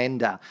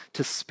slander,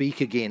 to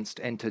speak against,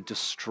 and to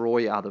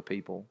destroy other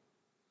people.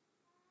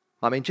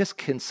 I mean, just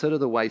consider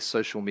the way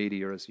social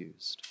media is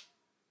used.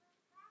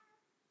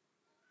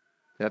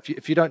 Now,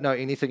 if you don't know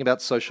anything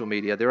about social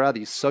media, there are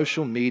these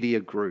social media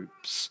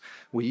groups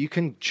where you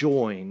can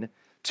join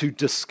to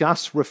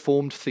discuss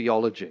Reformed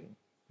theology,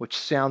 which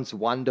sounds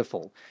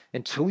wonderful,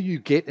 until you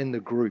get in the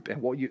group,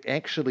 and what you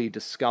actually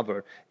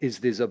discover is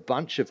there's a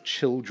bunch of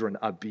children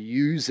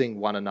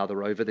abusing one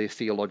another over their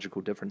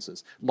theological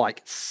differences,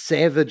 like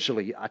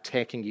savagely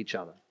attacking each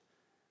other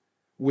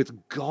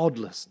with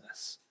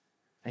godlessness.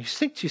 And you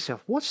think to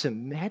yourself, what's the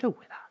matter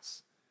with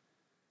us?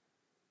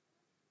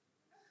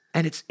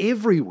 And it's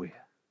everywhere.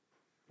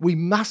 We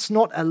must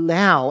not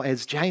allow,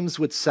 as James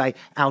would say,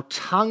 our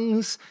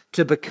tongues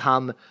to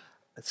become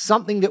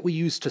something that we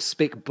use to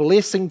speak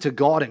blessing to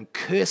God and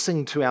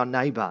cursing to our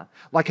neighbor,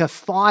 like a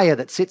fire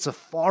that sets a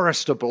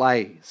forest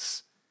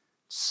ablaze.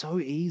 So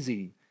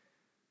easy.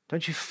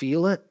 Don't you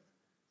feel it?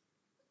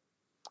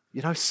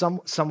 You know,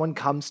 someone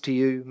comes to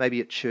you, maybe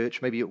at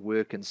church, maybe at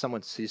work, and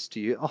someone says to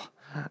you, oh,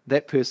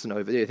 that person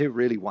over there, they're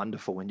really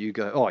wonderful. And you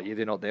go, oh, yeah,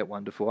 they're not that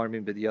wonderful. I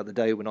remember the other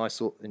day when I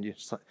saw, and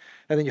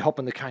then you hop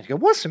in the car and you go,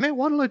 what's the matter?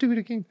 Why did I do it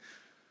again?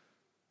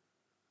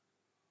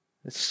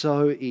 It's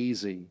so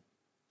easy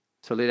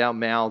to let our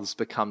mouths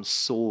become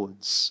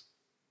swords.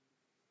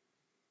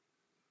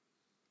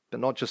 But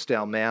not just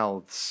our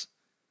mouths,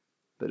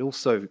 but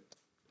also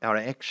our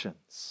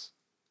actions.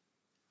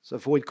 So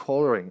avoid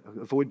quarreling,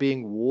 avoid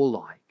being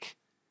warlike.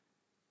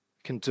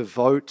 We can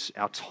devote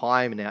our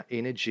time and our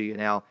energy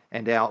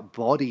and our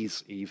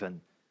bodies even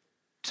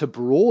to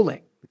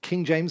brawling. The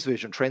King James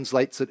Version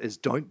translates it as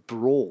don't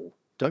brawl.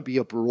 Don't be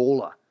a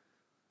brawler.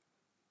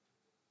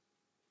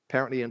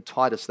 Apparently in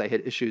Titus they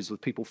had issues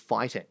with people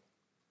fighting.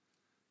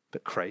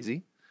 Bit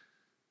crazy.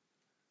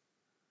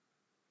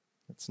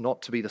 It's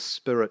not to be the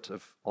spirit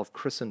of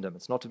Christendom.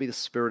 It's not to be the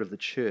spirit of the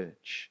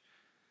church.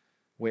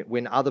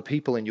 When other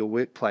people in your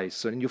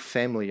workplace or in your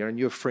family or in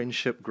your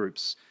friendship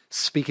groups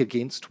speak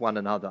against one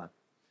another,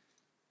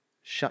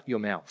 shut your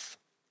mouth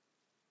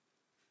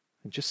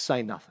and just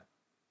say nothing.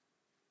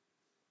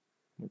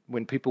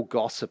 When people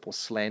gossip or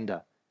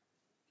slander,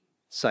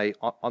 say,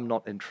 I'm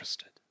not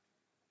interested.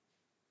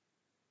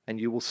 And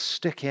you will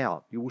stick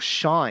out, you will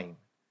shine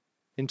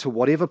into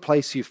whatever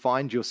place you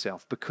find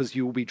yourself, because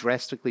you will be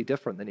drastically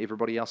different than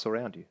everybody else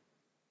around you.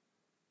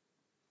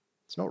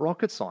 It's not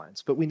rocket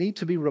science, but we need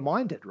to be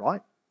reminded,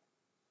 right?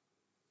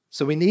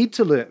 So we need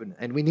to learn,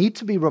 and we need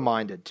to be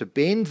reminded to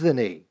bend the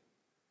knee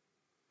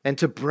and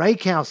to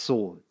break our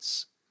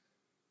swords.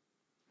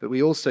 But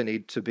we also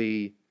need to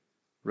be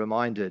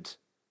reminded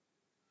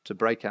to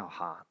break our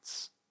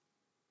hearts.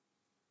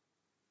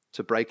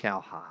 To break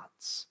our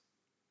hearts.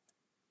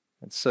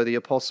 And so the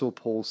Apostle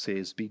Paul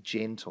says, be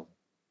gentle.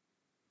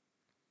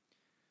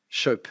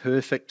 Show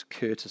perfect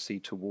courtesy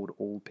toward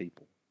all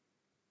people.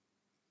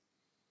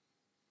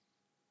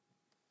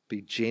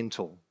 Be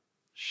gentle.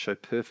 Show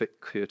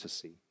perfect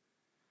courtesy.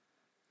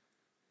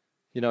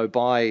 You know,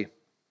 by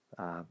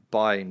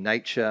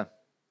nature,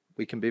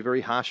 we can be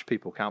very harsh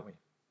people, can't we?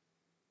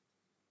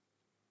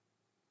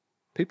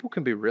 People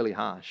can be really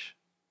harsh.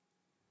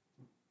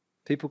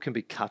 People can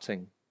be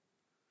cutting.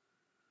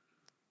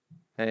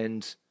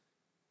 And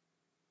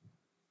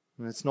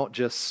it's not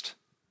just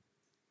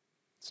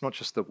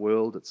the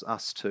world, it's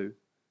us too.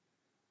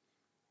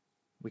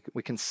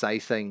 We can say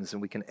things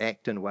and we can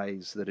act in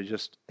ways that are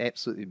just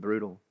absolutely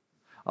brutal.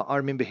 I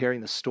remember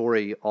hearing the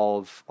story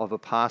of a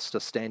pastor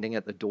standing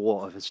at the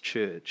door of his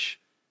church.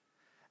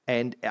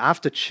 And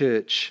after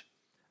church,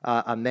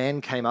 a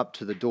man came up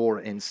to the door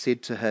and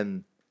said to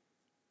him,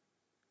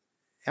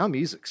 our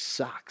music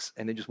sucks,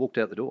 and then just walked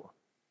out the door.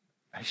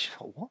 And he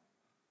thought, what?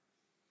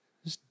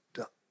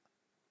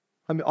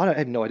 I mean, I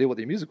have no idea what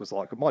their music was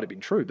like. It might have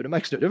been true, but it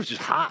makes no difference. It's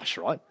just harsh,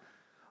 right?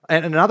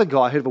 And another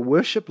guy, I heard of a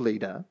worship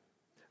leader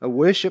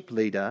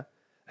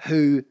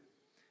who,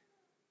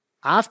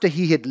 after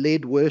he had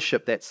led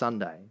worship that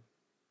Sunday,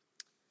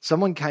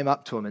 someone came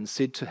up to him and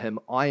said to him,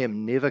 I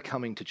am never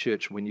coming to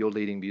church when you're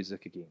leading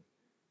music again.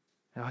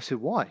 And I said,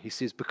 why? He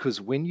says,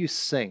 because when you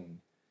sing,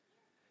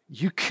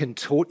 you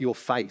contort your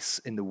face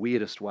in the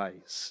weirdest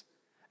ways,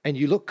 and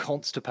you look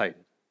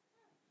constipated.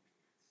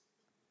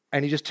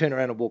 And he just turned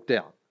around and walked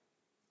out.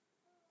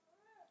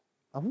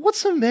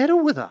 What's the matter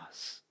with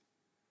us?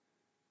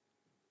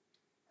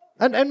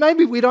 And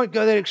maybe we don't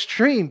go that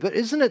extreme, but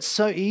isn't it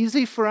so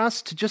easy for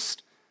us to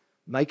just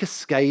make a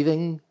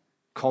scathing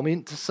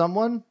comment to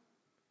someone?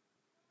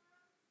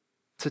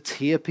 To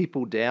tear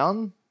people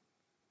down?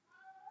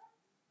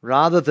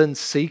 Rather than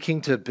seeking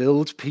to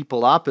build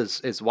people up,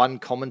 as one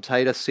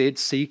commentator said,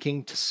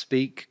 seeking to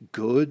speak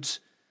good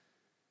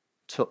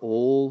to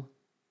all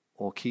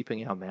or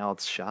keeping our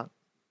mouths shut.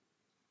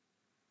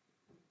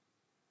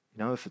 You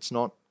if it's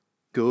not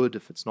good,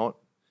 if it's not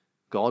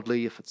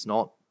godly, if it's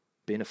not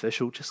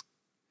beneficial, just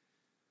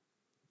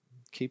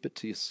keep it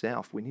to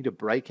yourself. We need to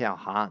break our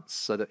hearts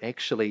so that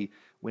actually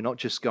we're not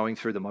just going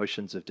through the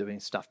motions of doing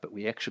stuff, but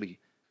we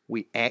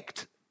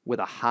act with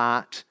a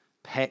heart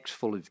packed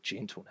full of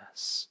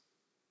gentleness.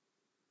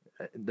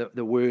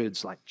 The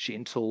words like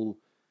gentle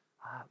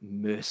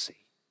mercy.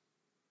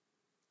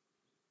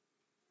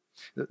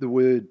 The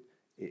word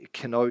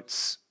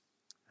connotes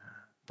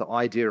the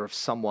idea of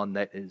someone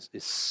that is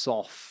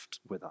soft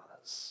with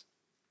others.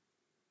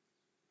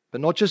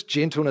 But not just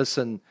gentleness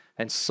and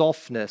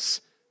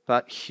softness,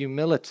 but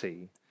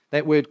humility.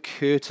 That word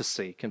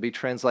courtesy can be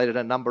translated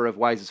a number of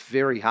ways. It's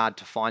very hard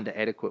to find an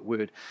adequate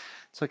word.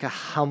 It's like a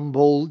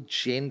humble,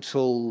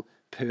 gentle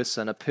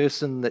person, a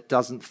person that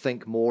doesn't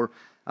think more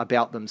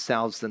about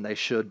themselves than they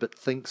should, but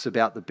thinks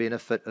about the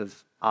benefit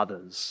of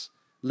others,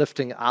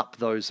 lifting up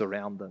those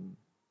around them.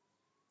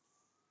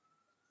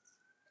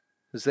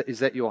 Is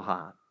that your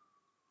heart?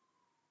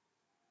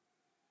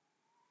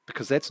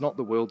 Because that's not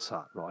the world's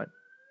heart, right?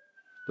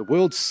 The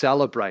world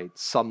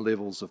celebrates some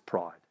levels of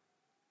pride.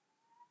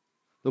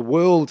 The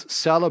world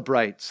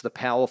celebrates the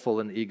powerful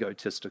and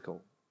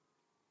egotistical.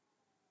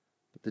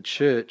 But the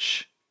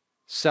church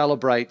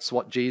celebrates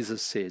what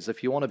Jesus says.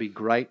 If you want to be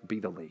great, be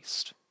the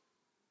least.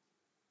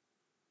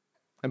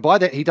 And by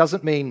that, he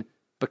doesn't mean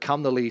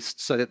become the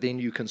least so that then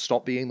you can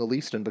stop being the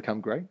least and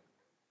become great.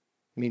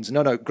 It means,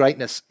 no,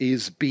 greatness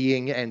is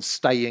being and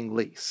staying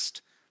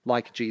least,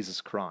 like Jesus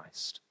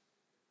Christ.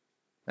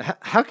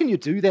 How can you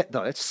do that,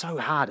 though? It's so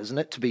hard, isn't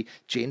it? To be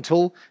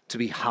gentle, to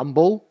be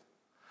humble.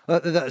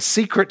 The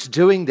secret to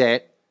doing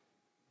that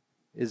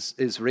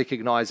is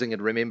recognizing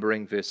and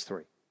remembering verse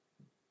 3.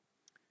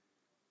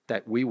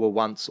 That we were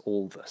once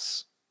all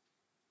this.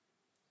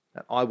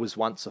 That I was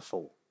once a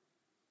fool.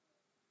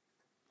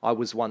 I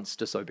was once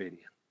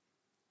disobedient.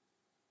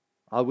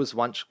 I was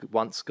once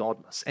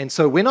godless. And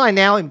so when I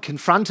now am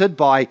confronted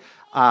by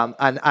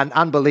an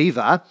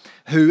unbeliever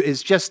who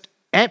is just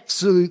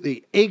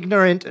absolutely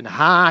ignorant and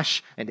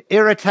harsh and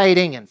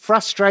irritating and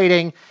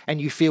frustrating,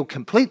 and you feel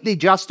completely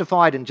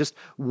justified in just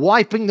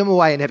wiping them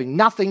away and having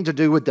nothing to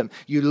do with them,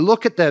 you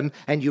look at them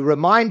and you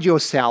remind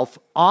yourself,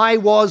 I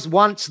was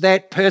once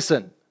that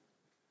person.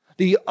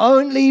 The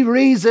only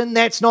reason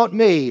that's not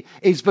me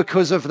is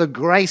because of the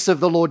grace of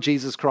the Lord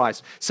Jesus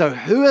Christ. So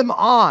who am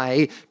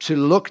I to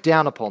look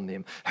down upon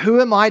them? Who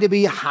am I to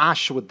be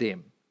harsh with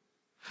them?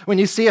 When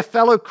you see a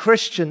fellow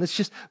Christian that's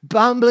just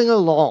bumbling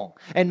along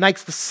and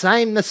makes the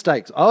same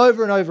mistakes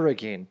over and over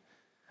again,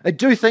 they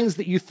do things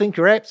that you think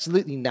are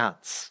absolutely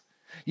nuts.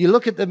 You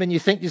look at them and you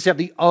think to yourself,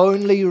 the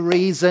only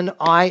reason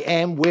I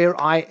am where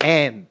I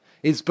am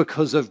is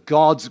because of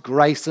God's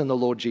grace in the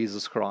Lord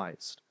Jesus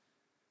Christ.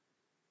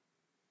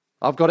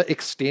 I've got to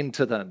extend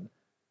to them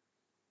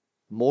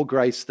more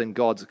grace than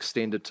God's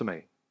extended to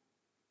me.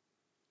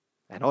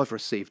 And I've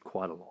received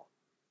quite a lot.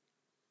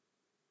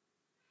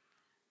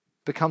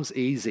 It becomes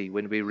easy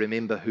when we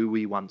remember who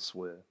we once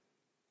were.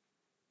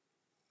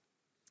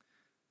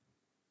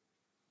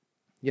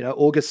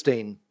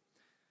 Augustine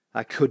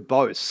could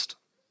boast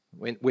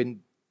when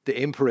the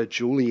Emperor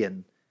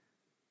Julian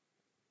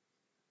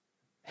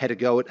had a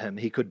go at him,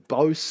 he could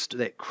boast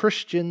that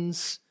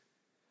Christians,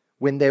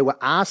 when they were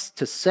asked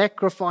to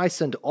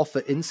sacrifice and offer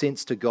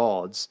incense to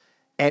gods,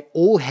 at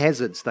all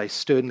hazards they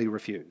sternly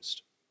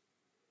refused.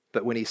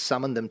 But when he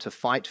summoned them to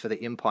fight for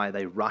the empire,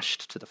 they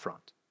rushed to the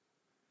front.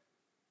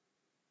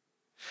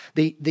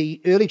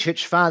 The early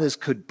church fathers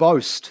could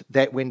boast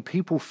that when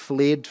people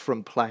fled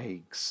from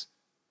plagues,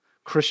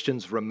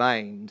 Christians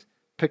remained,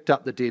 picked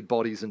up the dead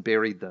bodies and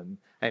buried them,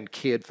 and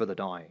cared for the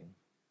dying.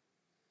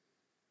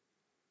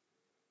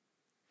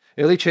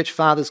 Early church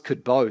fathers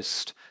could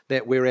boast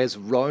that whereas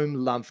Rome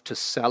loved to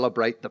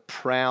celebrate the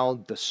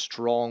proud, the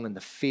strong, and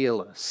the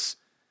fearless,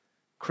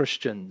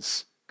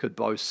 Christians could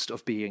boast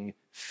of being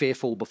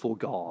fearful before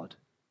God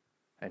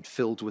and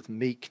filled with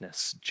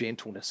meekness,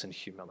 gentleness, and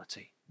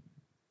humility.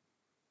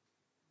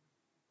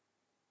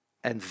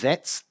 And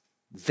that's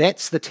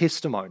the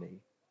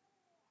testimony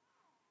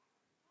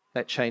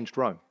that changed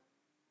Rome.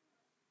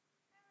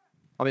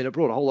 I mean, it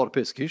brought a whole lot of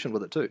persecution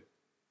with it too.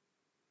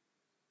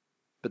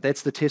 But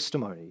that's the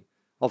testimony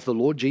of the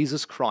Lord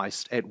Jesus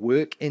Christ at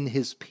work in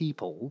his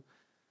people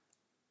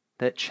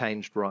that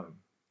changed Rome.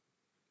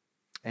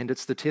 And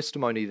it's the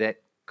testimony that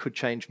could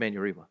change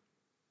Manurewa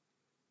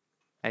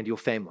and your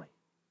family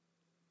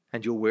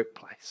and your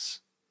workplace.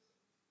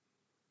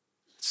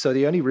 So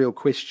the only real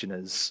question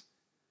is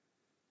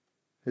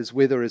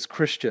whether as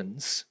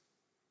Christians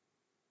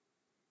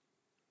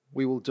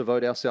we will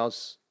devote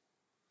ourselves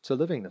to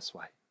living this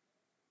way,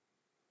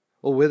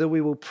 or whether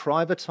we will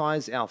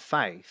privatize our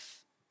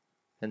faith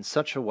in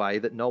such a way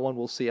that no one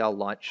will see our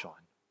light shine.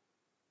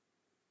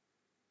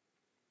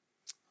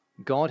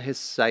 God has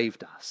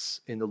saved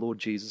us in the Lord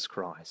Jesus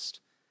Christ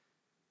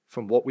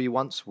from what we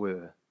once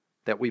were,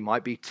 that we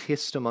might be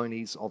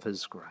testimonies of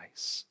his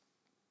grace.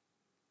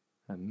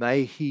 And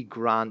may he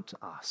grant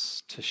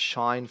us to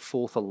shine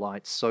forth a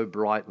light so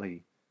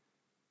brightly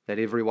that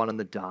everyone in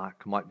the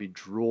dark might be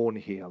drawn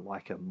here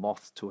like a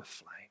moth to a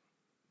flame.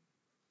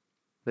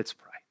 Let's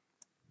pray.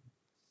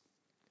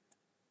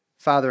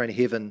 Father in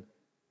heaven,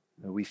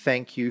 we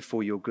thank you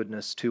for your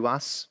goodness to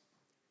us.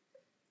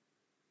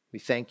 We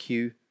thank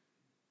you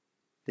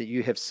that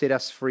you have set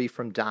us free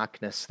from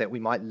darkness, that we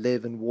might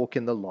live and walk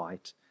in the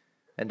light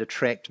and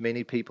attract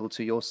many people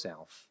to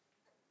yourself.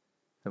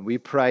 And we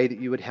pray that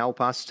you would help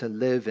us to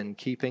live in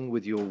keeping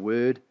with your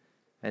word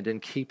and in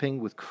keeping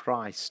with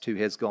Christ who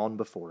has gone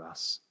before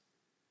us.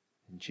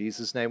 In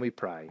Jesus' name we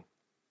pray.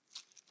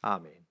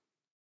 Amen.